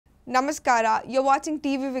Namaskara, you're watching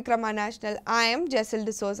tvvikramanational. I am Jessel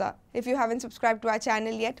Dsouza. If you haven't subscribed to our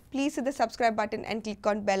channel yet, please hit the subscribe button and click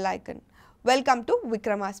on bell icon. Welcome to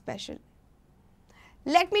Vikrama Special.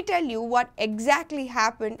 Let me tell you what exactly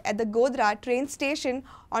happened at the Godhra train station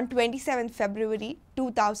on 27 February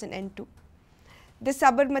 2002. The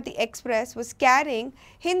Sabarmati Express was carrying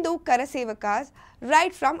Hindu Karasevakas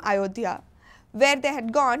right from Ayodhya, where they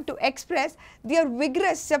had gone to express their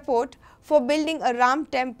vigorous support for building a Ram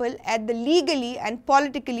temple at the legally and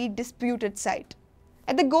politically disputed site.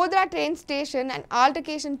 At the Godhra train station, an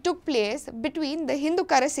altercation took place between the Hindu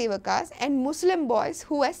Karasevakas and Muslim boys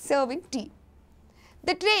who were serving tea.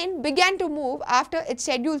 The train began to move after its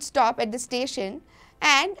scheduled stop at the station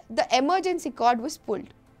and the emergency cord was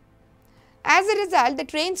pulled. As a result, the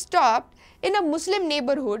train stopped in a Muslim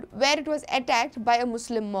neighborhood where it was attacked by a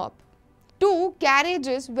Muslim mob. 2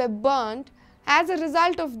 carriages were burnt. As a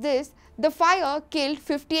result of this, the fire killed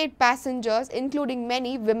 58 passengers, including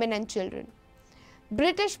many women and children.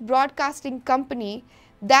 British Broadcasting Company,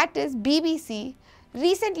 that is BBC,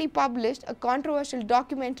 recently published a controversial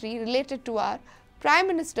documentary related to our Prime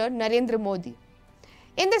Minister Narendramodi.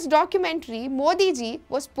 In this documentary, Modi ji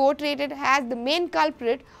was portrayed as the main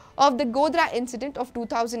culprit of the Godhra incident of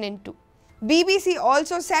 2002. BBC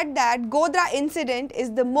also said that Godhra incident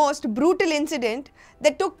is the most brutal incident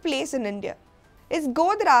that took place in India. Is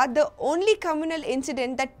Godhra the only communal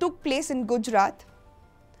incident that took place in Gujarat?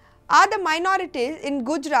 Are the minorities in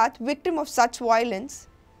Gujarat victim of such violence?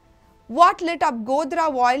 What lit up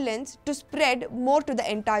Godhra violence to spread more to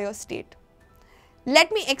the entire state?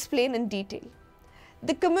 Let me explain in detail.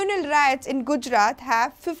 The communal riots in Gujarat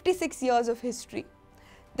have 56 years of history.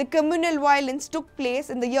 The communal violence took place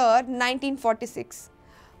in the year 1946.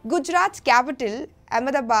 Gujarat's capital,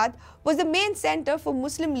 Ahmedabad, was the main center for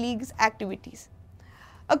Muslim League's activities.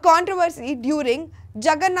 A controversy during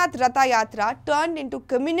Jaggannath rathayatra turned into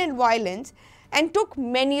communal violence and took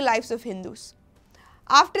many lives of Hindus.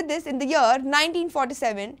 After this, in the year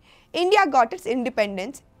 1947, India got its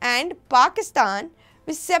independence and Pakistan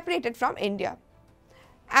was separated from India.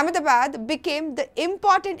 Ahmedabad became the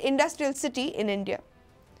important industrial city in India.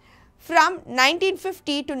 From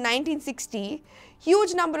 1950 to 1960,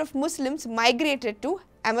 huge number of Muslims migrated to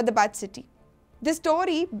Ahmedabad city. The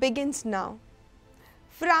story begins now.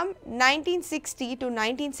 From 1960 to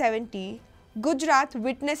 1970, Gujarat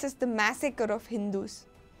witnesses the massacre of Hindus.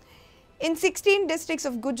 In 16 districts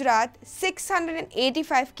of Gujarat,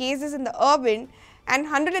 685 cases in the urban and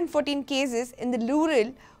 114 cases in the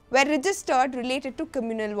rural were registered related to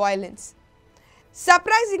communal violence.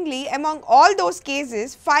 Surprisingly, among all those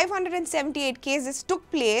cases, 578 cases took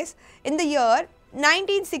place in the year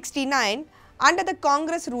 1969 under the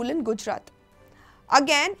Congress rule in Gujarat.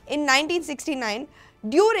 Again, in 1969,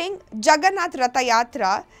 during Jagannath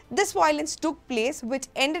rathayatra, this violence took place, which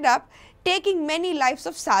ended up taking many lives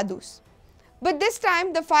of sadhus. But this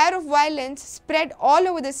time, the fire of violence spread all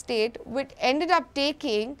over the state, which ended up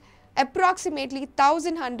taking approximately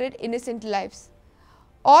 1,100 innocent lives.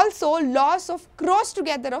 Also, loss of crores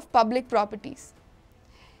together of public properties.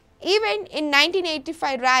 Even in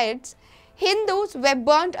 1985 riots, Hindus were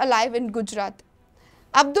burnt alive in Gujarat.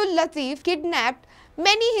 Abdul Latif kidnapped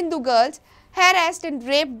many Hindu girls, harassed and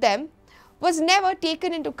raped them, was never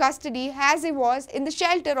taken into custody as he was in the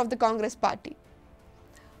shelter of the Congress party.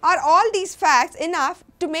 Are all these facts enough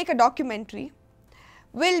to make a documentary?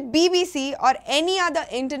 Will BBC or any other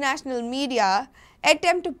international media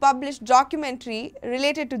attempt to publish documentary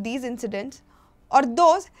related to these incidents? Or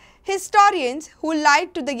those historians who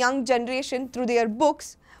lied to the young generation through their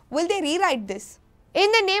books, will they rewrite this?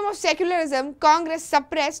 In the name of secularism, Congress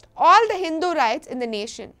suppressed all the Hindu rights in the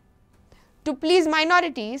nation. To please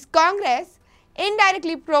minorities, Congress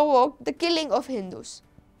indirectly provoked the killing of Hindus.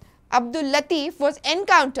 Abdul Latif was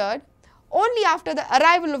encountered only after the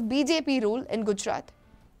arrival of BJP rule in Gujarat.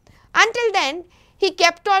 Until then, he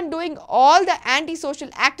kept on doing all the anti-social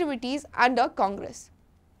activities under Congress.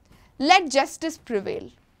 Let justice prevail.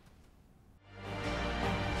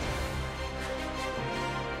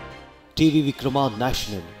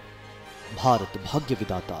 tvvikramanational, Bharat, Bhagya,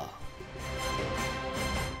 Vidhata.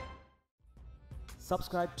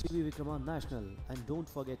 Subscribe to Vikrama National and don't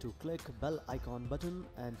forget to click bell icon button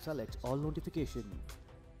and select all notification.